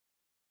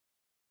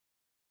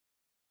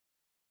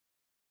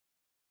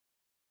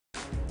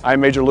I'm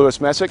Major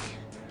Louis Messick.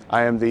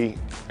 I am the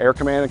Air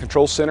Command and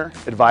Control Center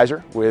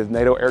Advisor with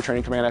NATO Air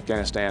Training Command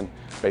Afghanistan,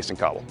 based in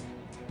Kabul.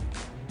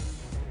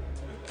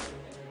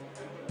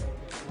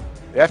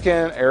 The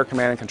Afghan Air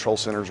Command and Control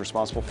Center is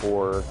responsible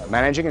for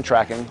managing and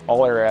tracking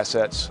all air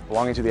assets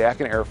belonging to the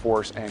Afghan Air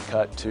Force and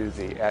cut to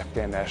the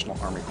Afghan National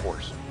Army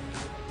Corps.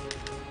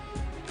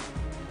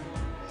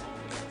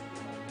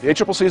 The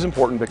ACCC is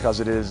important because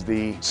it is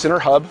the center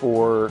hub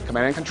for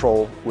command and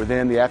control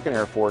within the Afghan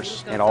Air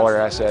Force and all air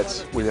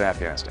assets within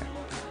Afghanistan.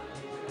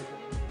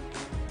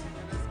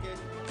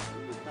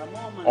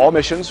 All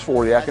missions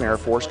for the Afghan Air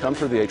Force come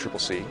through the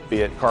ACCC, be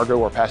it cargo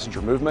or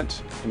passenger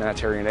movement,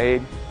 humanitarian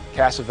aid,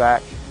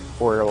 CASEVAC,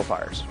 or aerial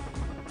fires.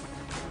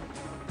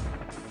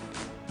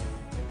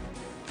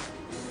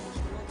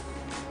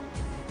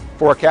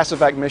 For a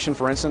CASEVAC mission,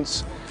 for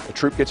instance, a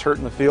troop gets hurt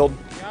in the field,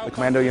 the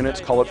commando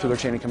units call up through their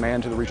chain of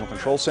command to the regional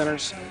control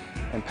centers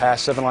and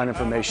pass 7-line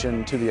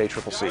information to the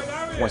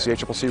ACCC. Once the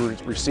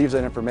ACCC receives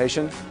that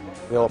information,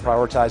 they'll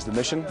prioritize the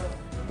mission,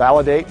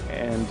 validate,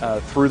 and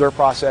through their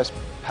process,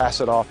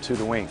 pass it off to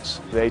the wings.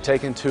 They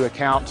take into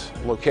account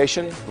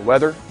location, the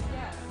weather,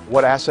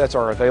 what assets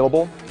are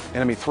available,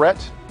 enemy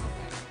threat,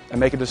 and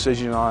make a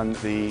decision on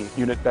the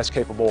unit best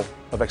capable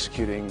of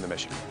executing the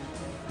mission.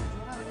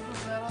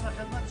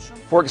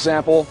 For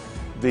example,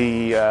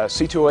 the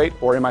C-208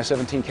 or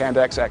Mi-17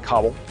 Kandax at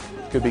Kabul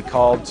could be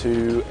called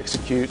to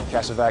execute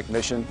CASEVAC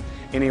mission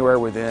anywhere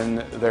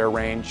within their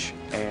range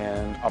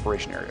and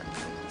operation area.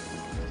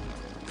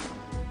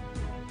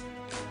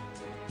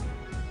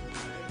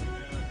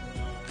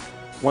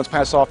 Once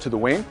passed off to the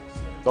wing,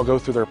 they'll go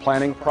through their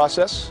planning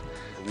process,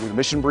 with a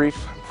mission brief,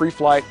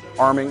 pre-flight,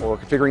 arming, or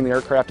configuring the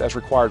aircraft as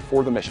required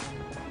for the mission.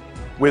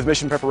 With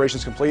mission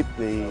preparations complete,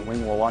 the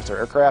wing will launch their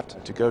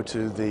aircraft to go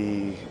to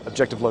the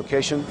objective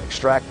location,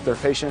 extract their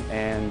patient,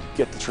 and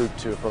get the troop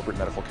to appropriate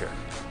medical care.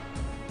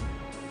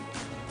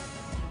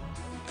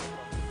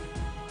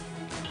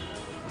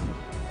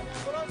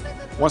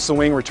 Once the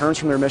wing returns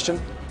from their mission,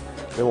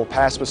 they will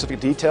pass specific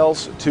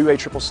details to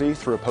ACCC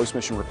through a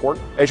post-mission report.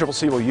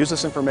 ACCC will use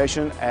this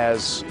information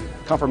as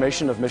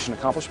confirmation of mission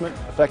accomplishment,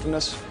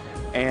 effectiveness,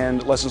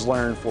 and lessons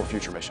learned for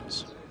future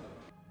missions.